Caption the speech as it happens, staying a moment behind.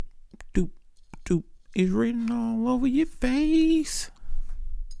is written all over your face.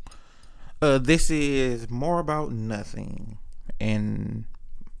 This is more about nothing. And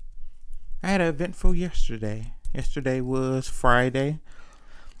I had an eventful yesterday. Yesterday was Friday.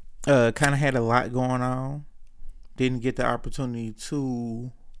 Kind of had a lot going on. Didn't get the opportunity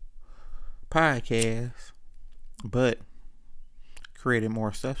to podcast, but created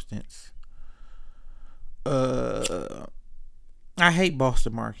more substance. Uh, I hate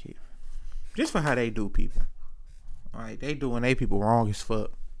Boston Market just for how they do people. Like they doing they people wrong as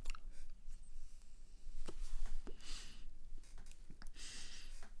fuck.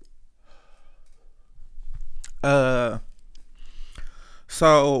 Uh,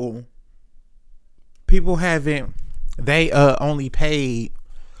 so people haven't. They only paid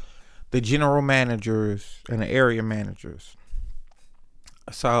the general managers and the area managers.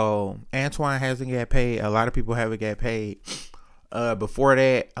 So Antoine hasn't got paid. A lot of people haven't got paid. Before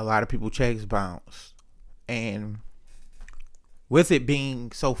that, a lot of people checks bounced, and with it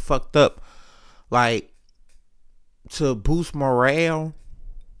being so fucked up, like to boost morale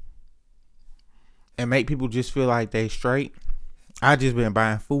and make people just feel like they straight. I just been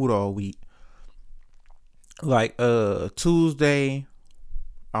buying food all week. Like Tuesday,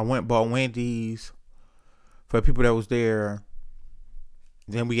 I went bought Wendy's for the people that was there.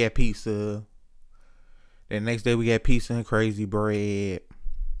 Then we got pizza. Then next day we got pizza and crazy bread.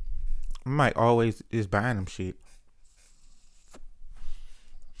 I'm like always just buying them shit.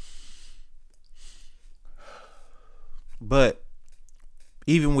 But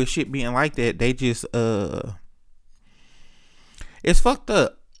even with shit being like that, they just it's fucked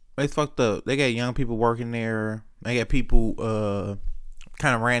up. It's fucked up. They got young people working there. They got people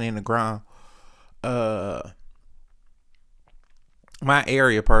kind of ran in the ground. Uh my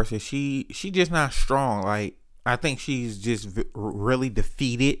area person, she just not strong. Like I think she's just really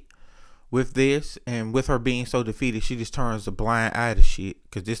defeated with this, and with her being so defeated, she just turns a blind eye to shit.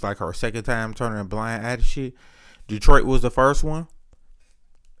 Cause this like her second time turning a blind eye to shit. Detroit was the first one,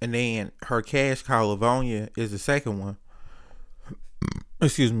 and then her cash cow Livonia is the second one.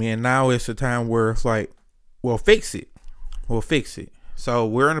 Excuse me. And now it's a time where it's like, well, fix it. We'll fix it. So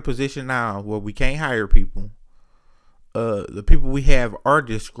we're in a position now where we can't hire people. The people we have are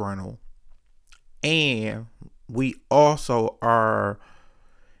disgruntled, and we also are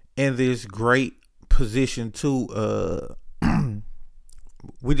in this great position to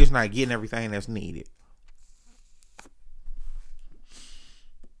we're just not getting everything that's needed.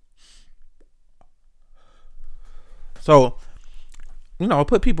 So,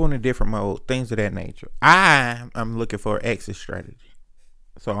 put people in a different mode, things of that nature. I'm looking for an exit strategy.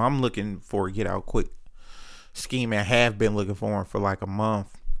 So I'm looking for a get out quick scheme. I have been looking for one for like a month.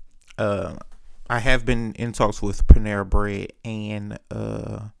 I have been in talks with Panera Bread and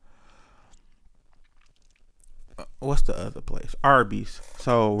what's the other place? Arby's.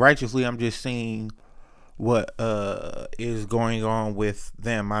 So righteously, I'm just seeing what is going on with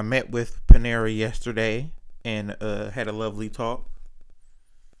them. I met with Panera yesterday and had a lovely talk.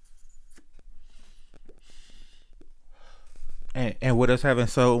 And with us having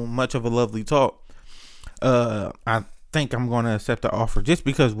so much of a lovely talk, I think I'm going to accept the offer just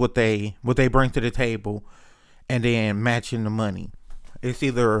because what they bring to the table, and then matching the money. It's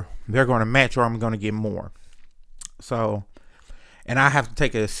either they're going to match or I'm going to get more. So, and I have to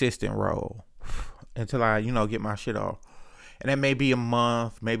take an assistant role until I get my shit off, and that may be a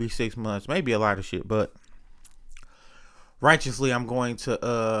month, maybe 6 months, maybe a lot of shit. But righteously, I'm going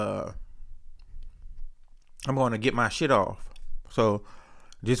to get my shit off. So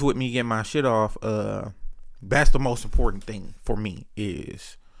just with me getting my shit off, that's the most important thing for me,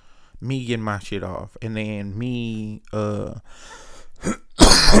 is me getting my shit off, and then me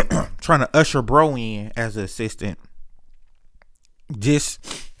trying to usher bro in as an assistant.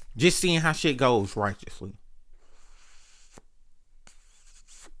 Just seeing how shit goes righteously.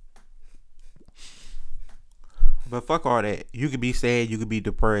 But fuck all that. You could be sad, you could be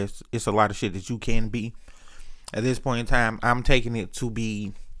depressed. It's a lot of shit that you can be. At this point in time, I'm taking it to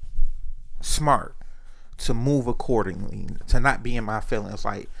be smart, to move accordingly, to not be in my feelings.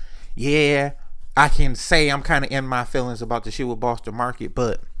 Like, yeah, I can say I'm kind of in my feelings about the shit with Boston Market,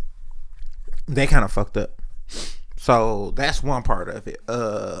 but they kind of fucked up. So that's one part of it.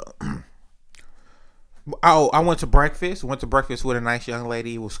 I went to breakfast. Went to breakfast with a nice young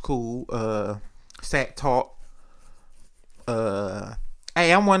lady. It was cool. Sat, talked.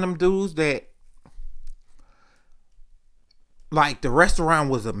 Hey, I'm one of them dudes that, like, the restaurant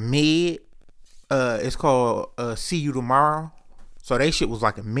was a mid. It's called See You Tomorrow. So they shit was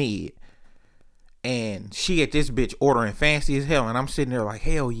like a mid. And she at this bitch ordering fancy as hell, and I'm sitting there like,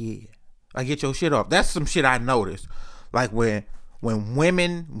 hell yeah. Like, get your shit off. That's some shit I noticed. Like, when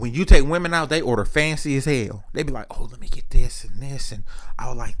you take women out, they order fancy as hell. They be like, oh, let me get this and I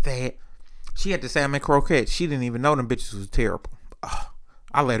was like that. She had the salmon croquette. She didn't even know them bitches was terrible.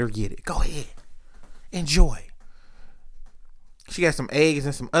 I let her get it. Go ahead. Enjoy. She got some eggs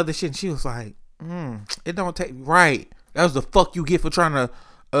and some other shit, and she was like, it don't take right. That was the fuck you get for trying to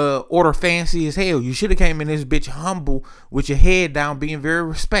order fancy as hell. You should have came in this bitch humble with your head down, being very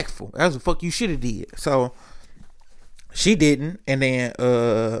respectful. That was the fuck you should have did. So she didn't, and then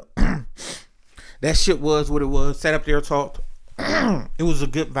that shit was what it was. Sat up there, talked. It was a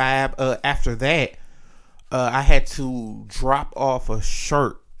good vibe. After that, I had to drop off a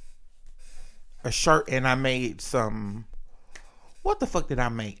shirt, and I made some. What the fuck did I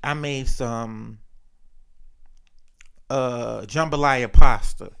make? I made some jambalaya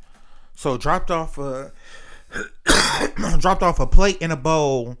pasta. So dropped off a plate and a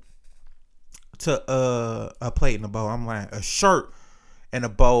bowl to a plate and a bowl. I'm lying. A shirt and a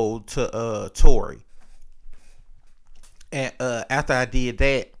bowl to Tori. And after I did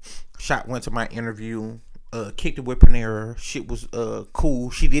that, Shot went to my interview. Kicked it with Panera. Shit was cool.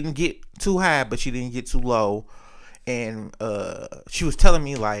 She didn't get too high, but she didn't get too low. And she was telling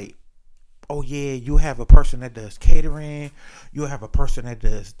me like, oh yeah, you have a person that does catering, you have a person that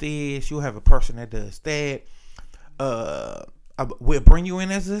does this, you have a person that does that. We'll bring you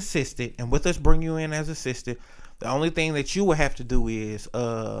in as an assistant, and with us bring you in as assistant, the only thing that you will have to do is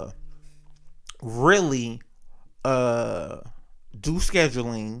really do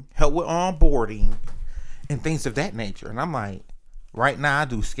scheduling, help with onboarding and things of that nature. And I'm like, right now I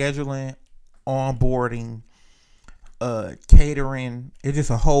do scheduling, onboarding, catering. It's just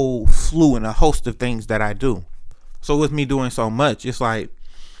a whole slew and a host of things that I do. So with me doing so much, it's like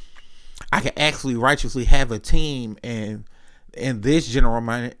I can actually righteously have a team, and in this general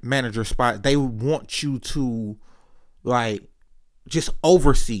manager spot, they want you to like just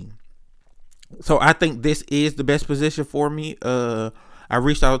oversee. So I think this is the best position for me. I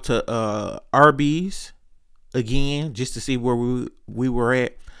reached out to Arby's again just to see where we were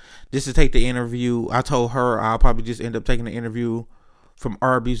at. Just to take the interview. I told her I'll probably just end up taking the interview from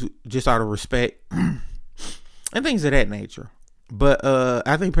Arby's just out of respect and things of that nature. But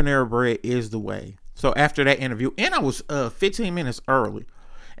I think Panera Bread is the way. So after that interview, and I was 15 minutes early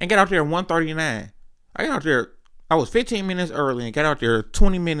and got out there at 1:39. I got out there, I was 15 minutes early and got out there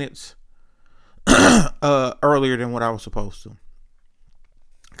 20 minutes earlier than what I was supposed to.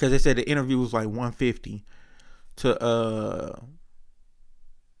 Because they said the interview was like 1:50 to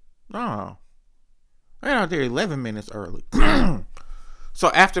no, I got out there 11 minutes early. So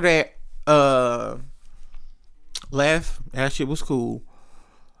after that, left. That shit was cool.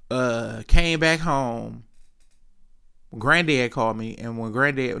 Came back home. Granddad called me, and when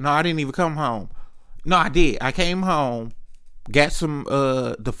Granddad, no, I didn't even come home. No, I did. I came home, got some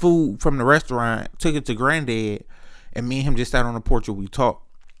the food from the restaurant, took it to Granddad, and me and him just sat on the porch and we talked.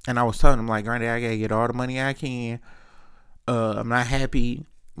 And I was telling him like, Granddad, I gotta get all the money I can. I'm not happy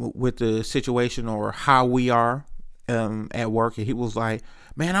with the situation or how we are at work. And he was like,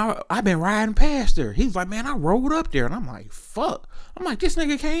 man, I've been riding past there. He's like, man, I rode up there. And I'm like, fuck. I'm like, this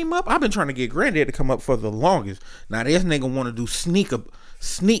nigga came up. I've been trying to get Granddad to come up for the longest. Now this nigga want to do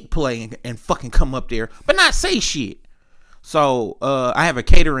sneak play and fucking come up there, but not say shit. So I have a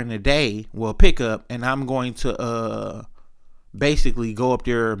catering today, well, pickup, and I'm going to basically go up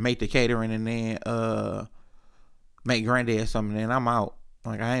there, make the catering, and then make Granddad something, and I'm out.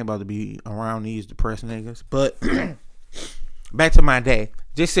 Like, I ain't about to be around these depressed niggas. But back to my day.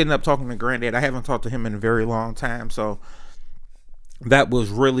 Just sitting up talking to Granddad. I haven't talked to him in a very long time, so that was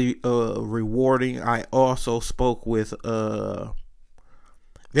really rewarding. I also spoke with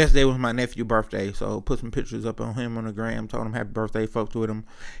yesterday was my nephew's birthday, so put some pictures up on him on the gram, told him happy birthday, fucked with him.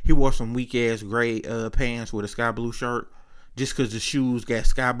 He wore some weak ass gray pants with a sky blue shirt just because the shoes got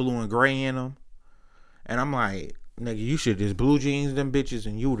sky blue and gray in them. And I'm like, nigga, you should just blue jeans them bitches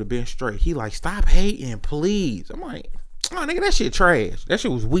and you would have been straight. He like, stop hating, please. I'm like, oh, nigga, that shit trash. That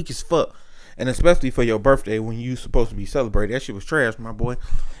shit was weak as fuck. And especially for your birthday when you supposed to be celebrating. That shit was trash, my boy.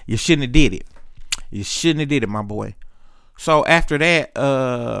 You shouldn't have did it. You shouldn't have did it, my boy. So after that,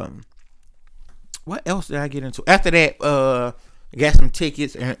 what else did I get into? After that, I got some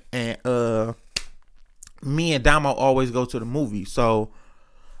tickets, and me and Damo always go to the movies. So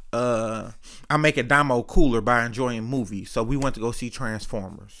I make a Damo cooler by enjoying movies. So we went to go see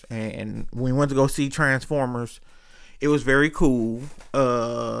Transformers, and when we went to go see Transformers, it was very cool.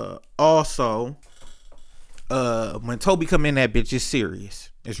 Also, when Toby come in, that bitch is serious.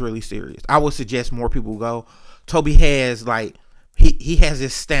 It's really serious. I would suggest more people go. Toby has he has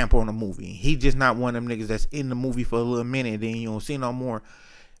his stamp on the movie. He just not one of them niggas that's in the movie for a little minute, then you don't see no more.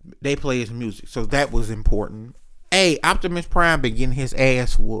 They play his music, so that was important. Hey, Optimus Prime been getting his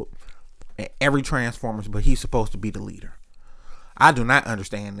ass whooped at every Transformers, but he's supposed to be the leader. I do not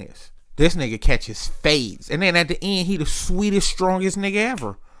understand this. This nigga catches fades, and then at the end, he the sweetest, strongest nigga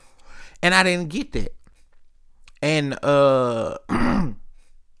ever, and I didn't get that. And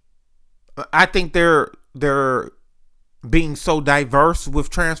I think they're being so diverse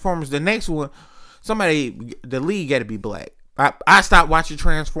with Transformers. The next one, the lead got to be black. I stopped watching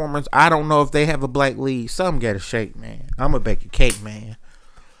Transformers. I don't know if they have a black lead. Some got to shake, man. I'm a bake a cake, man.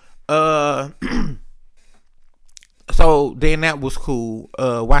 So then that was cool.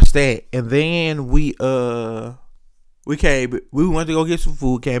 Watch that, and then we went to go get some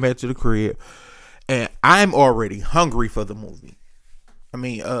food. Came back to the crib, and I'm already hungry for the movie. I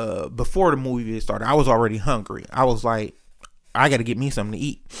mean, before the movie started, I was already hungry. I was like, I got to get me something to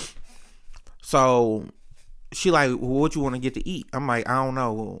eat. So she like, well, what you want to get to eat? I'm like, I don't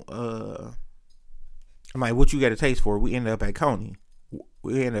know. I'm like, what you got a taste for? We ended up at Coney.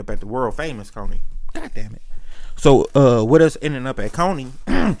 We ended up at the world famous Coney. God damn it. So with us ending up at Coney,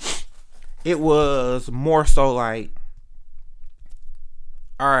 it was more so like,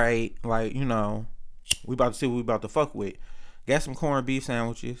 all right, like, you know, we about to see what we about to fuck with. Got some corned beef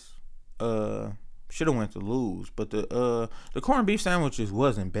sandwiches. Should have went to Lou's, but the corned beef sandwiches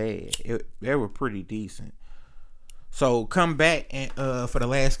wasn't bad. They were pretty decent. So come back and for the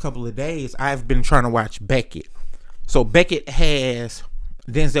last couple of days, I've been trying to watch Beckett. So Beckett has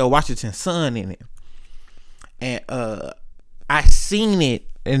Denzel Washington's son in it, and I seen it,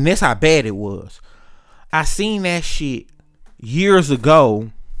 and that's how bad it was. I seen that shit years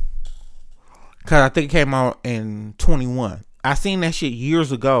ago, cause I think it came out in 21. I seen that shit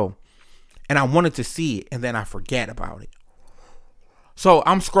years ago, and I wanted to see it, and then I forgot about it. So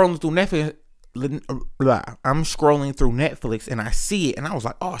I'm scrolling through Netflix. And I see it, and I was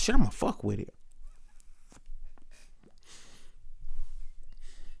like, "Oh shit, I'm gonna fuck with it."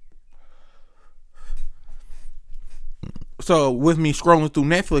 So with me scrolling through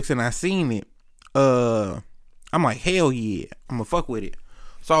Netflix, and I seen it, I'm like, "Hell yeah, I'm gonna fuck with it."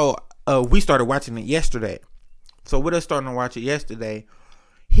 So we started watching it yesterday. So with us starting to watch it yesterday,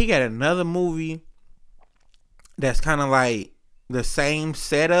 he got another movie that's kind of like the same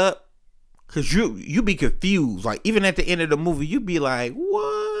setup. Cause you be confused. Like even at the end of the movie, you be like,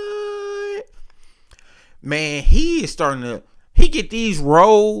 what? Man, he get these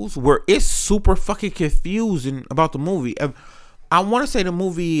roles where it's super fucking confusing about the movie. I want to say the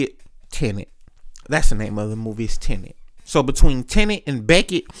movie Tenet. That's the name of the movie, is Tenet. So between Tenet and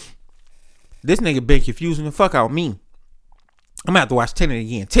Beckett, this nigga been confusing the fuck out of me. I'm gonna have to watch Tenet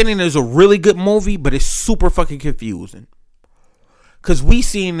again. Tenet is a really good movie, but it's super fucking confusing. Cause we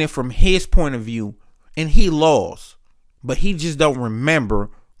seen it from his point of view, and he lost, but he just don't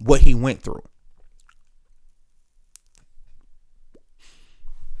remember what he went through.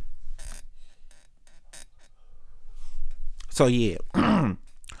 So yeah.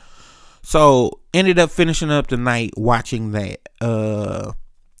 So ended up finishing up the night watching that.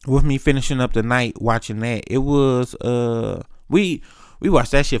 With me finishing up the night watching that, it was we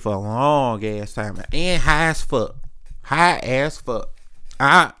watched that shit for a long ass time, and high as fuck.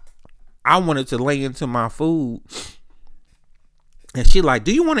 I wanted to lay into my food, and she like,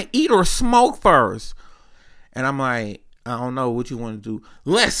 do you want to eat or smoke first? And I'm like, I don't know, what you want to do.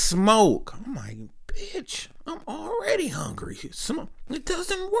 Let's smoke. I'm like, bitch, I'm already hungry. It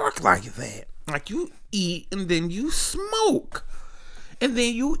doesn't work like that. Like, you eat and then you smoke, and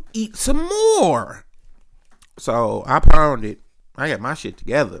then you eat some more. So I pounded. I got my shit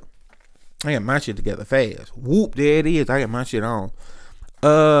together. Fast. Whoop, there it is. I got my shit on.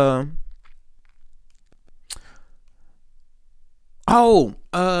 I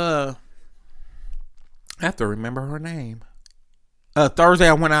have to remember her name. Thursday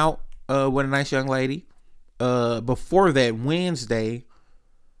I went out with a nice young lady. Before that, Wednesday,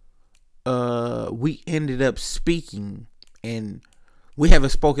 we ended up speaking, and we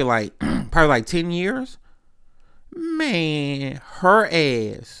haven't spoken like probably like 10 years. Man, her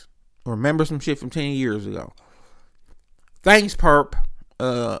ass remember some shit from 10 years ago. Thanks, Perp.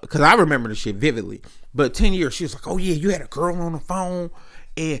 Cause I remember the shit vividly. But 10 years, she was like, oh yeah, you had a girl on the phone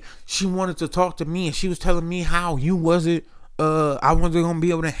and she wanted to talk to me, and she was telling me how you wasn't, I wasn't gonna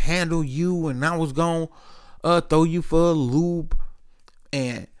be able to handle you, and I was gonna throw you for a loop.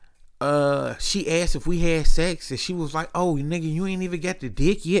 And she asked if we had sex, and she was like, oh nigga, you ain't even got the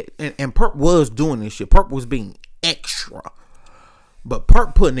dick yet. And Perp was doing this shit. Perp was being extra. But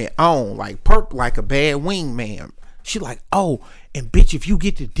Perp putting it on, like Perp like a bad wingman. She like, oh, and bitch, if you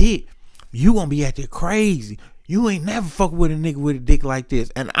get the dick, you gonna be acting crazy. You ain't never fuck with a nigga with a dick like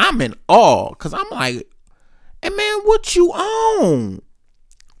this. And I'm in awe, cause I'm like, hey man, what you on?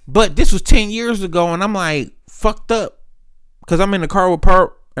 But this was 10 years ago, and I'm like, fucked up. Cause I'm in the car with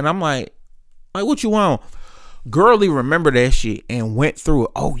Perp, and I'm like, what you on? Girlie remember that shit and went through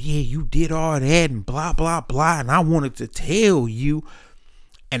it. Oh yeah, you did all that and blah blah blah, and I wanted to tell you,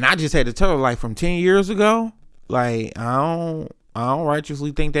 and I just had to tell her, like, from 10 years ago, like, I don't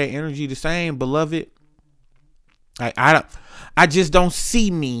righteously think that energy the same, beloved. Like, I just don't see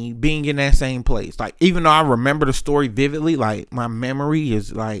me being in that same place. Like, even though I remember the story vividly, like, my memory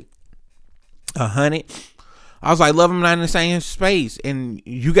is like 100. I was like, love, I'm not in the same space. And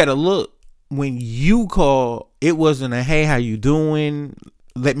you got to look, when you call, it wasn't a, hey, how you doing?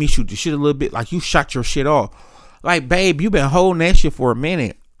 Let me shoot the shit a little bit. Like, you shot your shit off. Like, babe, you been holding that shit for a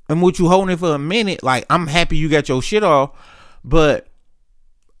minute. And what you holding it for a minute, like, I'm happy you got your shit off. But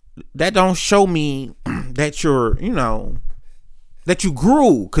that don't show me that you're, that you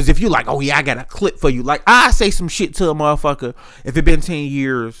grew. Because if you like, oh yeah, I got a clip for you. Like, I say some shit to a motherfucker if it been 10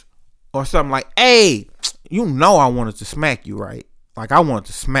 years or something, like, hey, I wanted to smack you, right? Like, I wanted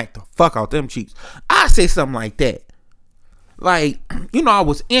to smack the fuck out them cheeks. I say something like that. Like, I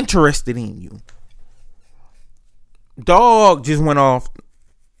was interested in you. Dog just went off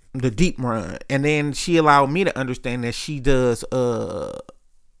the deep run. And then she allowed me to understand that she does,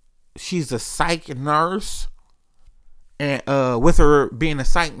 she's a psych nurse. And with her being a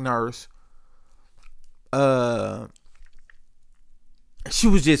psych nurse, she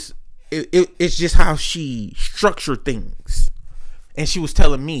was just, it's just how she structured things. And she was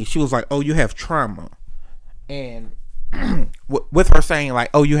telling me, she was like, oh, you have trauma. And with her saying, like,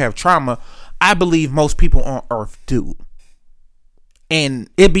 oh, you have trauma, I believe most people on earth do. And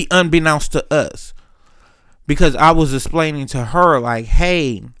it'd be unbeknownst to us. Because I was explaining to her, like,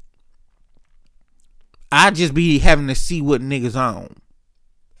 hey, I just be having to see what niggas on.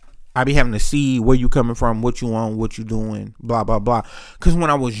 I be having to see where you coming from, what you on, what you doing, blah, blah, blah. Because when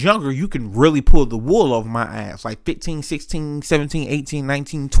I was younger, you can really pull the wool over my ass. Like 15, 16, 17, 18,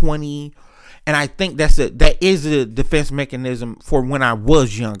 19, 20. And I think that is a defense mechanism for when I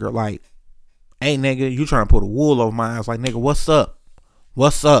was younger. Like, hey, nigga, you trying to pull the wool over my ass. Like, nigga, what's up?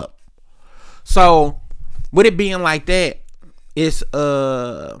 What's up? So, with it being like that, it's,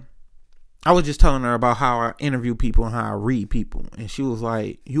 I was just telling her about how I interview people and how I read people. And she was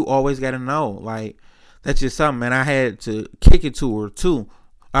like, you always got to know. Like, that's just something. And I had to kick it to her, too.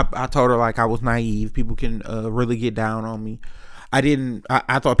 I told her, like, I was naive. People can really get down on me.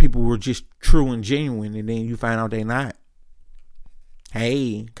 I thought people were just true and genuine. And then you find out they not.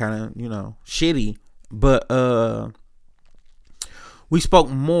 Hey, kind of, shitty. But we spoke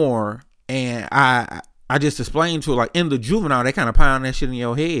more. And I just explained to her, like, in the juvenile, they kind of pound that shit in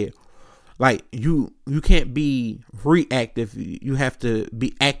your head. Like, you can't be reactive. You have to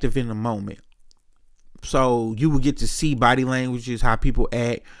be active in the moment. So you will get to see body languages, how people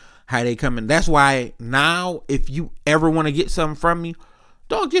act, how they come in. That's why now, if you ever want to get something from me,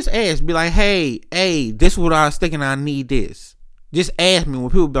 dog, just ask. Be like, hey, this is what I was thinking. I need this. Just ask me. When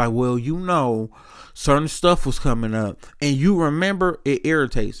people be like, well, certain stuff was coming up. And you remember, it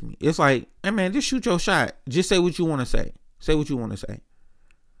irritates me. It's like, hey, man, just shoot your shot. Just say what you want to say. Say what you want to say.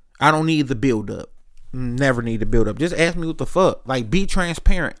 I don't need the build up. Never need the build up. Just ask me what the fuck. Like, be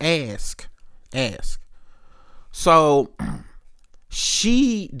transparent. Ask. So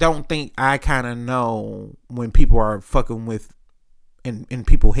she don't think I kind of know when people are fucking with in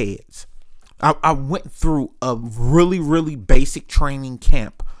people's heads. I went through a really, really basic training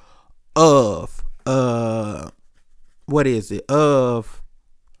camp of of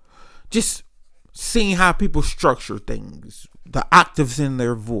just seeing how people structure things, the octaves in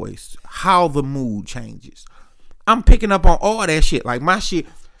their voice, how the mood changes. I'm picking up on all that shit. Like, my shit,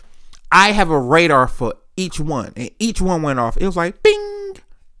 I have a radar for each one, and each one went off. It was like bing,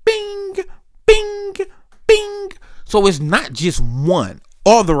 bing, bing, bing. So it's not just one.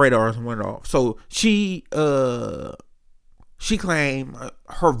 All the radars went off. So she claimed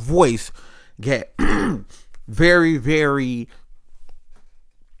her voice got very, very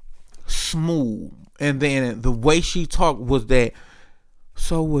smooth. And then the way she talked was that,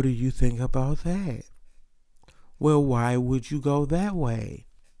 so what do you think about that? Well, why would you go that way?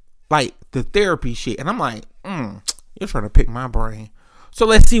 Like, the therapy shit. And I'm like, you're trying to pick my brain. So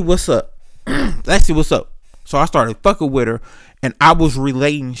let's see what's up. So I started fucking with her, and I was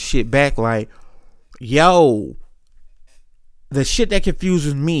relating shit back like, yo, the shit that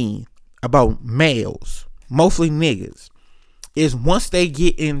confuses me about males, mostly niggas, is once they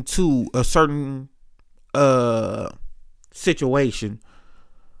get into a certain situation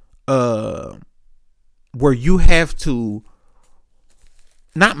where you have to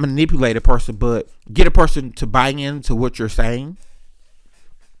not manipulate a person, but get a person to buy into what you're saying.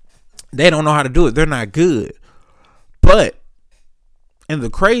 They don't know how to do it. They're not good. But in the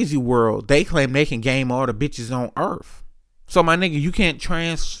crazy world, they claim they can game all the bitches on earth. So my nigga, you can't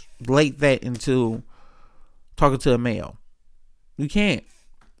translate that into talking to a male. You can't.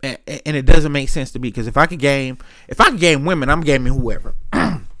 And it doesn't make sense to me, because if I could game women, I'm gaming whoever.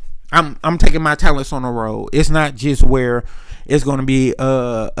 I'm taking my talents on the road. It's not just where it's going to be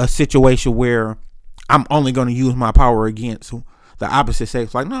a situation where I'm only going to use my power against the opposite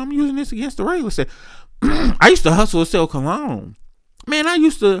sex. Like, no, I'm using this against the regular sex. I used to hustle and sell cologne. Man, I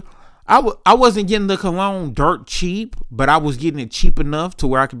wasn't getting the cologne dirt cheap, but I was getting it cheap enough to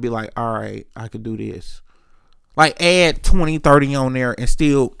where I could be like, all right, I could do this. Like, add 20, 30 on there and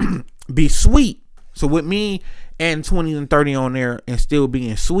still be sweet. So with me adding 20 and 30 on there and still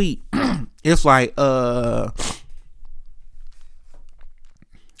being sweet, it's like,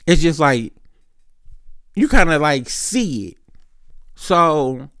 it's just like, you kind of like see it.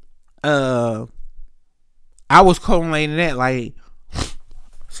 So, I was correlating that, like,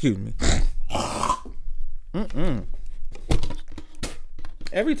 excuse me.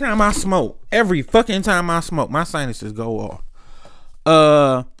 Every fucking time I smoke, my sinuses go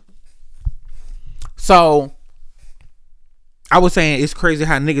off. So I was saying it's crazy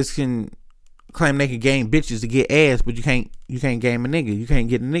how niggas can claim they can game bitches to get ass, but you can't game a nigga. You can't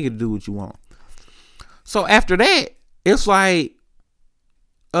get a nigga to do what you want. So after that, it's like,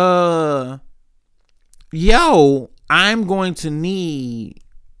 yo, I'm going to need,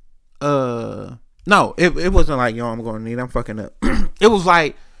 no, it wasn't like, yo, I'm going to need, I'm fucking up. It was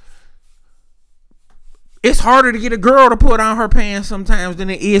like, it's harder to get a girl to put on her pants sometimes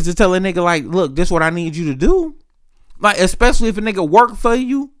than it is to tell a nigga, like, look, this is what I need you to do. Like, especially if a nigga work for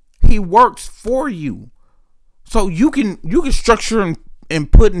you, he works for you. So you can structure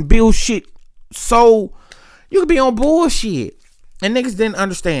and put and build shit so you can be on bullshit. And niggas didn't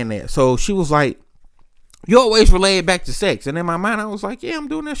understand that. So she was like, you always relay it back to sex. And in my mind, I was like, yeah, I'm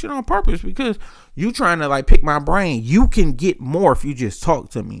doing that shit on purpose because you trying to like pick my brain. You can get more if you just talk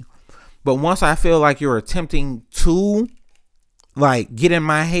to me. But once I feel like you're attempting to like get in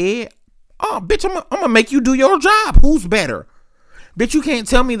my head, oh, bitch, I'm gonna make you do your job. Who's better? Bitch, you can't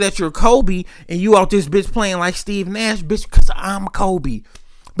tell me that you're Kobe and you out this bitch playing like Steve Nash, bitch, because I'm Kobe.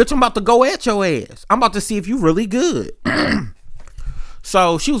 Bitch, I'm about to go at your ass. I'm about to see if you really good.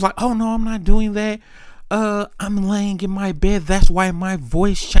 So she was like, oh, no, I'm not doing that. I'm laying in my bed. That's why my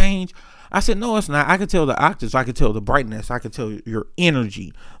voice changed. I said, no, it's not. I could tell the octaves. I could tell the brightness. I could tell your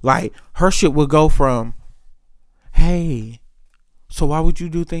energy. Like, her shit would go from, hey, so why would you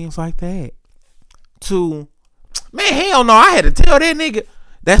do things like that? To, man, hell no. I had to tell that nigga.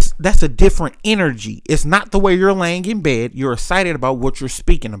 That's a different energy. It's not the way you're laying in bed. You're excited about what you're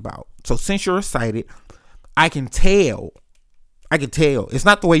speaking about. So since you're excited, I can tell. It's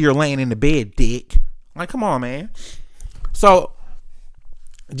not the way you're laying in the bed, dick. Like, come on, man. So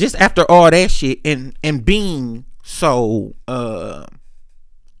just after all that shit and being so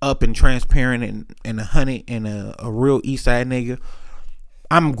up and transparent and a honey and a real east side nigga,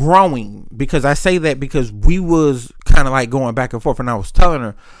 I'm growing, because I say that because we was kind of like going back and forth, and I was telling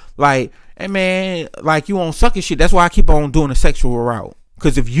her like, hey man, like, you on sucker shit. That's why I keep on doing the sexual route.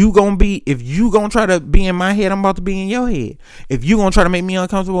 Cause if you gonna try to be in my head, I'm about to be in your head. If you gonna try to make me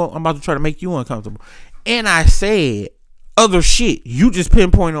uncomfortable, I'm about to try to make you uncomfortable. And I said other shit. You just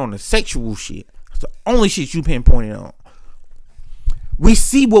pinpointed on the sexual shit. It's the only shit you pinpointed on. We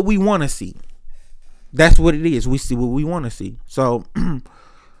see what we want to see. That's what it is. We see what we want to see. So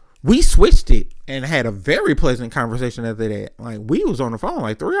we switched it and had a very pleasant conversation after that. Like, we was on the phone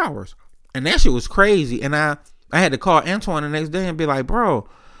like 3 hours, and that shit was crazy. And I had to call Antoine the next day and be like, bro,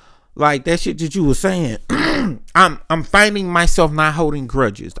 like, that shit that you were saying, I'm finding myself not holding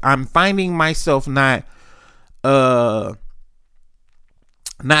grudges. I'm finding myself not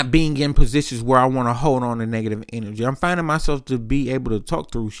being in positions where I want to hold on to negative energy. I'm finding myself to be able to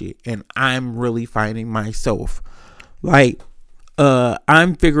talk through shit, and I'm really finding myself like,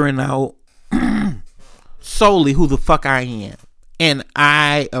 I'm figuring out solely who the fuck I am, and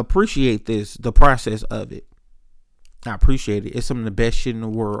I appreciate the process of it. I appreciate it. It's some of the best shit in the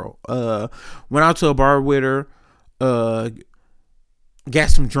world. Went out to a bar with her, got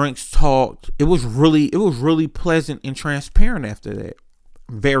some drinks, talked. It was really pleasant and transparent after that.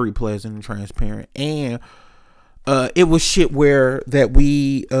 Very pleasant and transparent. And it was shit where that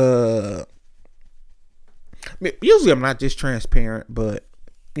we usually I'm not this transparent, but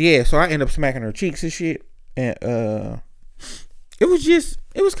yeah, so I end up smacking her cheeks and shit. And it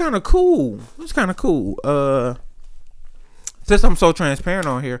was kind of cool. It was kind of cool. Since I'm so transparent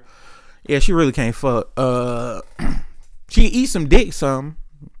on here, yeah, she really can't fuck. She eat some dick some.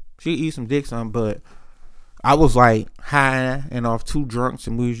 But I was like high and off two drinks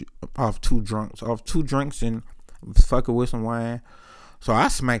and off two drinks and fucking with some wine. So I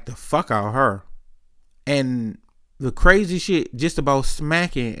smacked the fuck out of her. And the crazy shit just about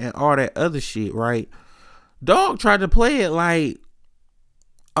smacking and all that other shit, right? Dog tried to play it like,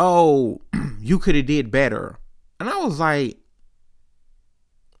 oh, you could have did better. And I was like,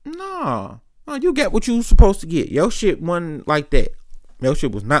 nah, you get what you was supposed to get. Your shit wasn't like that. Your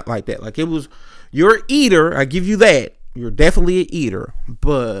shit was not like that. Like, it was, you're an eater. I give you that. You're definitely an eater.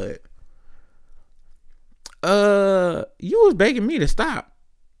 But, you was begging me to stop.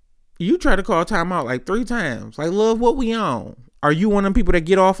 You tried to call timeout like 3 times. Like, love, what we on? Are you one of them people that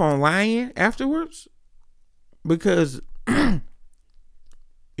get off on lying afterwards? Because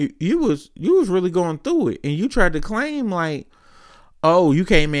you was really going through it. And you tried to claim like, oh, you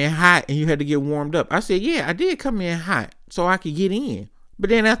came in hot and you had to get warmed up. I said, yeah, I did come in hot so I could get in. But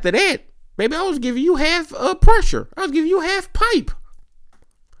then after that, baby, I was giving you half pressure. I was giving you half pipe.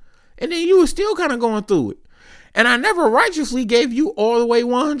 And then you were still kind of going through it. And I never righteously gave you all the way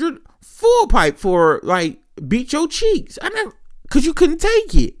 100 full pipe for like beat your cheeks. I never, because you couldn't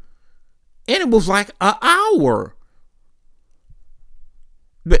take it. And it was like an hour.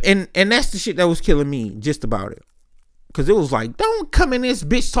 But and that's the shit that was killing me just about it. Because it was like, don't come in this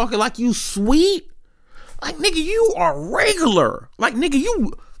bitch talking like you sweet. Like, nigga, you are regular. Like, nigga,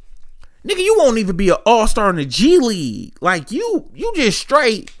 you won't even be an all-star in the G League. Like, you just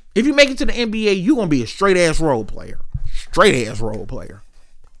straight. If you make it to the NBA, you gonna be a straight-ass role player. Straight-ass role player.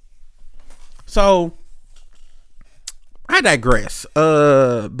 So, I digress.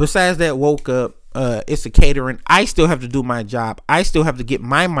 Besides that, woke up. It's a catering. I still have to do my job. I still have to get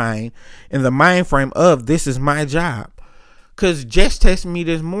my mind in the mind frame of this is my job. Cause Jess texted me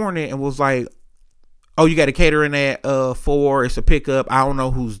this morning and was like, oh, you got a catering at 4. It's a pickup. I don't know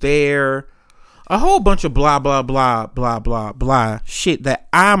who's there. A whole bunch of blah, blah, blah, blah, blah, blah shit that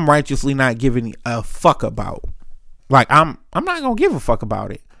I'm righteously not giving a fuck about. Like, I'm not gonna give a fuck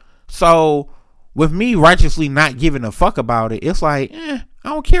about it. So with me righteously not giving a fuck about it, it's like, I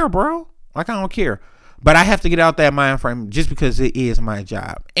don't care, bro. Like, I don't care. But I have to get out that mind frame just because it is my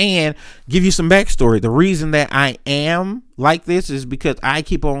job. And give you some backstory. The reason that I am like this is because I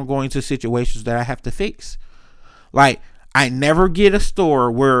keep on going to situations that I have to fix. Like, I never get a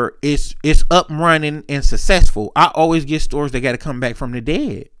store where it's up running and successful. I always get stores that got to come back from the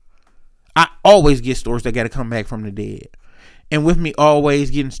dead. I always get stores that got to come back from the dead. And with me always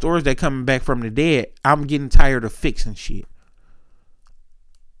getting stores that coming back from the dead, I'm getting tired of fixing shit.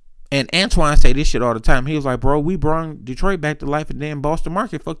 And Antoine say this shit all the time. He was like, bro, we brought Detroit back to life and then Boston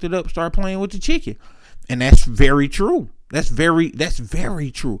Market fucked it up, started playing with the chicken. And that's very true. That's very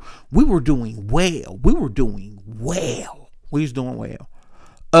true. We were doing well. We was doing well.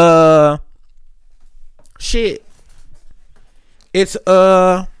 Shit. It's,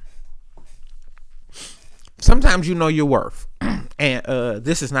 sometimes you know your worth. And,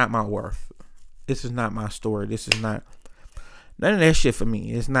 this is not my worth. This is not my story. This is not none of that shit for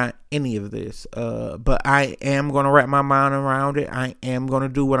me. It's not any of this. But I am going to wrap my mind around it. I am going to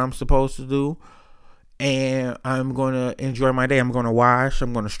do what I'm supposed to do. And I'm going to enjoy my day. I'm going to wash.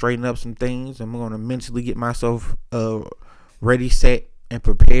 I'm going to straighten up some things. I'm going to mentally get myself ready, set, and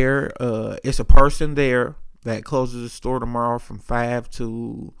prepare. It's a person there that closes the store tomorrow from 5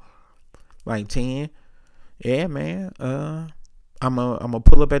 to like 10. Yeah, man. I'm gonna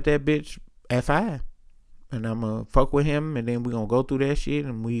pull up at that bitch at 5. And I'm going to fuck with him, and then we're going to go through that shit,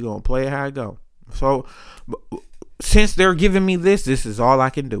 and we going to play it how it go. So, since they're giving me this is all I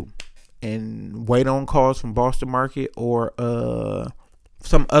can do. And wait on calls from Boston Market or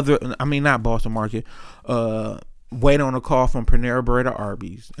some other, not Boston Market. Wait on a call from Panera Bread or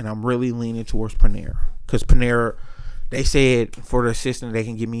Arby's. And I'm really leaning towards Panera. Because Panera, they said for the assistant, they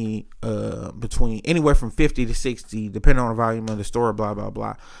can give me between anywhere from 50 to 60, depending on the volume of the store, blah, blah,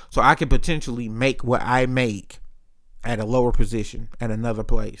 blah. So I can potentially make what I make at a lower position at another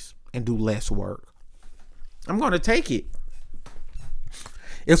place and do less work. I'm going to take it.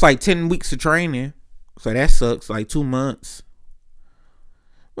 It's like 10 weeks of training. So that sucks. Like 2 months.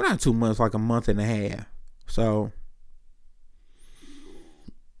 Well, not 2 months, like a month and a half. So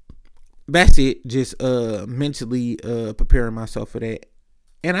that's it. Just mentally preparing myself for that.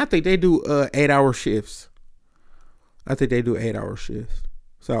 And I think they do 8-hour shifts.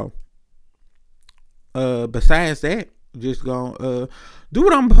 So besides that, Just gonna do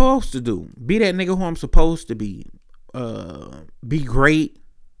what I'm supposed to do. Be that nigga who I'm supposed to be. Be great.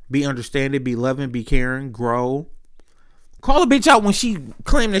 Be understanding. Be loving. Be caring. Grow. Call a bitch out when she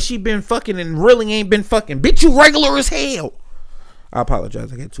claim that she been fucking and really ain't been fucking. Bitch, you regular as hell. I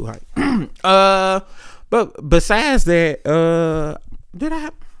apologize. I get too hyped. But besides that, did I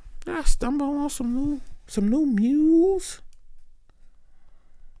stumble on some new music?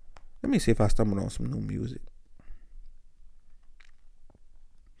 Let me see if I stumbled on some new music.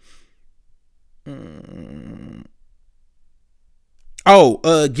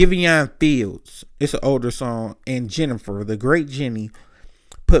 Giveon Fields. It's an older song. And Jennifer, the great Jenny,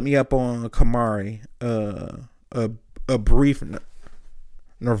 put me up on Kamari. A brief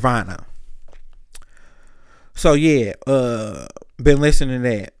Nirvana. So yeah, been listening to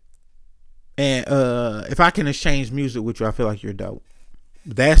that. And if I can exchange music with you, I feel like you're dope.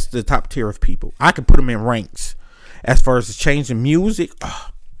 That's the top tier of people. I can put them in ranks. As far as changing music,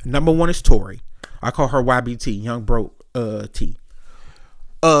 number one is Tori. I call her YBT, Young Broke T.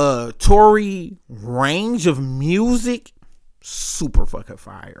 Tori range of music, super fucking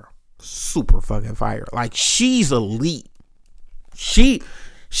fire. Super fucking fire. Like, she's elite. She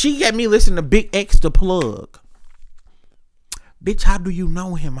got me listening to Big X the Plug. Bitch, how do you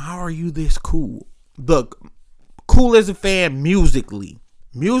know him? How are you this cool? The cool as a fan musically.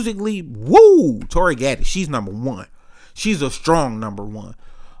 Musically, woo! Tori Gaddis, she's number one. She's a strong number one.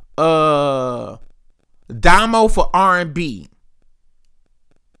 Damo for R&B.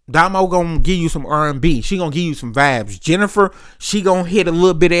 Damo gonna give you some R&B. She gonna give you some vibes. Jennifer, she gonna hit a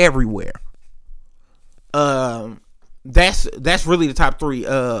little bit everywhere. That's really the top three.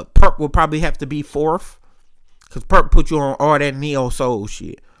 Perp will probably have to be fourth, cause Perp put you on all that neo soul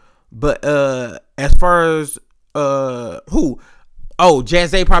shit. But as far as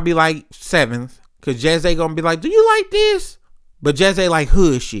Jazzy probably like seventh, cause Jazzy gonna be like, do you like this? But Jazzy like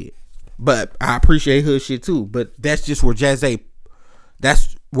hood shit. But I appreciate hood shit too. But that's just where Jazzy,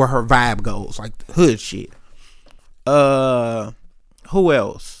 that's where her vibe goes, like hood shit. Who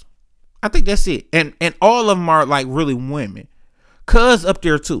else? I think that's it. And all of them are like really women. Cuz up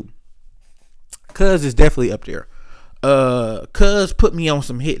there too. Cuz is definitely up there. Cuz put me on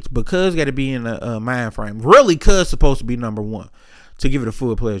some hits, but Cuz got to be in a mind frame. Really, Cuz supposed to be number one. To give it a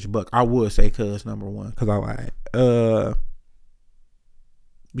full pledge buck, I would say Cuz number one, because I lied.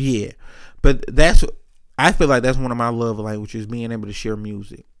 Yeah, but I feel like that's one of my love languages, being able to share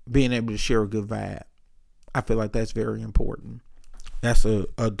music, being able to share a good vibe. I feel like that's very important. That's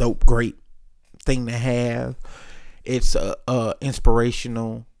a dope, great thing to have. It's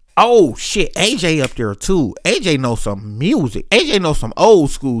inspirational. Oh shit, AJ up there too. AJ knows some music. AJ knows some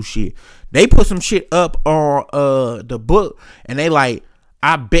old school shit. They put some shit up on the book, and they like,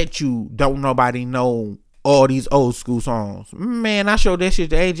 I bet you don't nobody know all these old school songs. Man, I showed that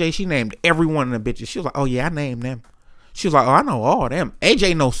shit to AJ. She named every one of the bitches. She was like, oh yeah, I named them. She was like, oh, I know all them.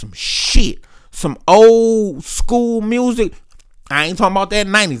 AJ knows some shit. Some old school music. I ain't talking about that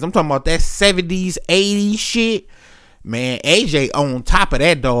 90s. I'm talking about that 70s, 80s shit. Man, AJ on top of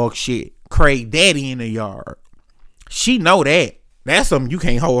that dog shit. Craig Daddy in the yard. She know that. That's something you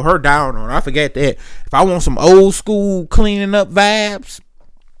can't hold her down on. I forget that. If I want some old school cleaning up vibes,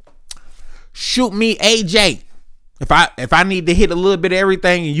 shoot me AJ. If I need to hit a little bit of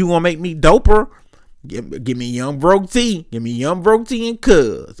everything and you gonna make me doper, give me Young Broke T. Give me Young Broke T and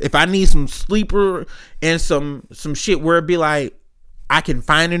Cuz. If I need some sleeper and some shit where it be like I can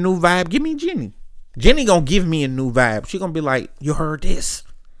find a new vibe, give me Jenny. Jenny gonna give me a new vibe. She gonna be like, you heard this?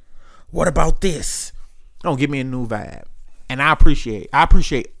 What about this? Gonna give me a new vibe. And I appreciate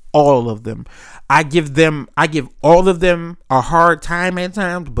all of them. I give all of them a hard time at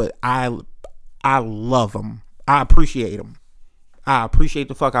times, but I love them. I appreciate them. I appreciate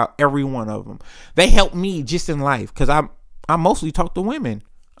the fuck out every one of them. They help me just in life, because I mostly talk to women.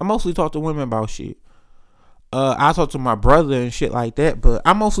 I mostly talk to women about shit. I talk to my brother and shit like that, but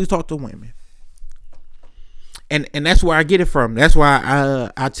I mostly talk to women. And that's where I get it from. That's why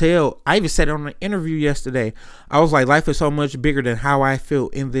I even said it on an interview yesterday. I was like, life is so much bigger than how I feel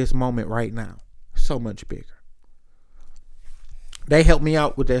in this moment right now. So much bigger. They help me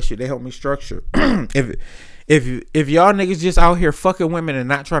out with that shit. They help me structure. If y'all niggas just out here fucking women and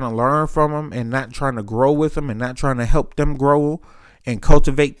not trying to learn from them and not trying to grow with them and not trying to help them grow and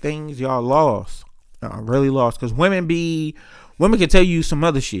cultivate things, y'all lost. Y'all really lost. Because women can tell you some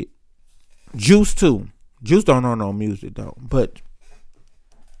other shit. Juice too. Juice don't know no music though, but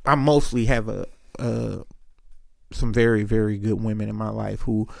I mostly have some very, very good women in my life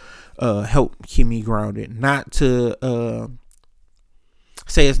who help keep me grounded. Not to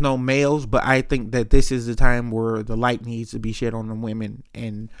say it's no males, but I think that this is the time where the light needs to be shed on the women,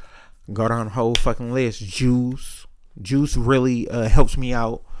 and go down the whole fucking list. Juice really helps me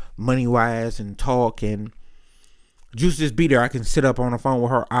out money wise and talk, and Juice just be there. I can sit up on the phone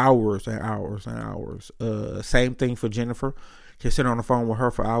with her hours and hours and hours. Same thing for Jennifer. Can sit on the phone with her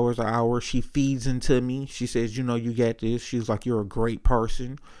for hours and hours. She feeds into me. She says, you know, you got this. She's like, you're a great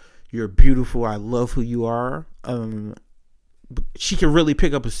person. You're beautiful. I love who you are. She can really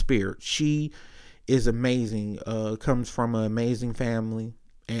pick up a spirit. She is amazing. Comes from an amazing family.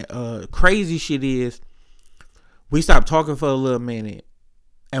 And crazy shit is, we stopped talking for a little minute.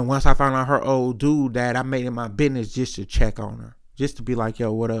 And once I found out her old dude died, I made it my business just to check on her. Just to be like,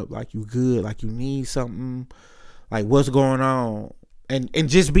 yo, what up? Like, you good? Like, you need something? Like, what's going on? And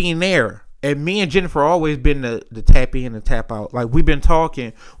just being there. And me and Jennifer always been the tap in and tap out. Like, we've been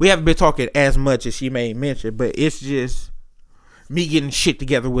talking. We haven't been talking as much as she may mention, but it's just me getting shit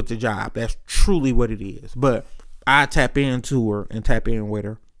together with the job. That's truly what it is. But I tap into her and tap in with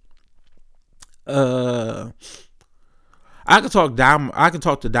her. I could talk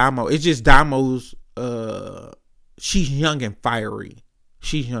to Damo. It's just Damo's. She's young and fiery.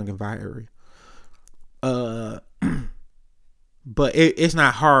 But it's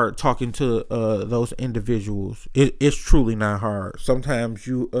not hard talking to those individuals. It's truly not hard. Sometimes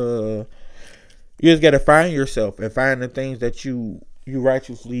you just gotta find yourself and find the things that you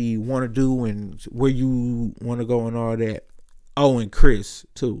righteously want to do and where you want to go and all that. Oh, and Chris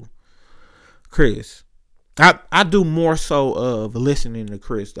too. I do more so of listening to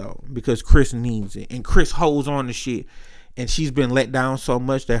Chris though, because Chris needs it, and Chris holds on to shit, and she's been let down so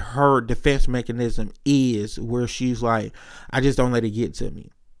much that her defense mechanism is where she's like, I just don't let it get to me.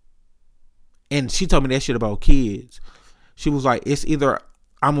 And she told me that shit about kids. She was like, it's either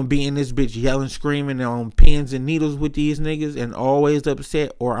I'm gonna be in this bitch yelling, screaming on pins and needles with these niggas and always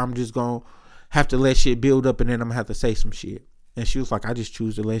upset, or I'm just gonna have to let shit build up and then I'm gonna have to say some shit. And she was like, I just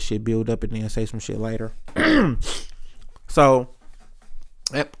choose to let shit build up and then say some shit later. So,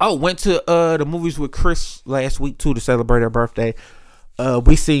 went to the movies with Chris last week too to celebrate her birthday.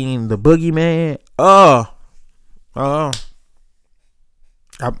 We seen The Boogeyman. I'll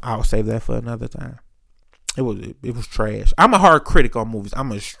save that for another time. It was trash. I'm a hard critic on movies. I'm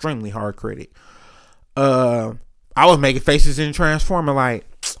an extremely hard critic. I was making faces in Transformer like,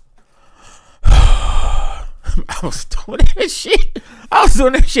 I was doing that shit.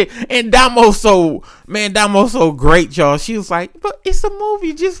 And Damo's so great, y'all. She was like, but it's a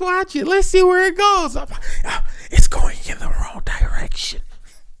movie. Just watch it. Let's see where it goes. I'm like, oh, it's going in the wrong direction.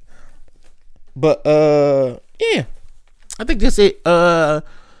 But, yeah. I think that's it.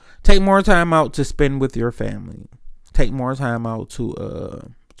 Take more time out to spend with your family. Take more time out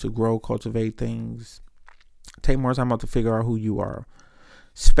to grow, cultivate things. Take more time out to figure out who you are.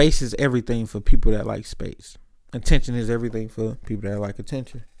 Space is everything for people that like space. Attention is everything for people that like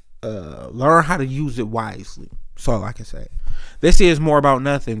attention. Learn how to use it wisely. That's all I can say. This is More About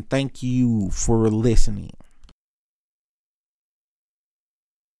Nothing. Thank you for listening.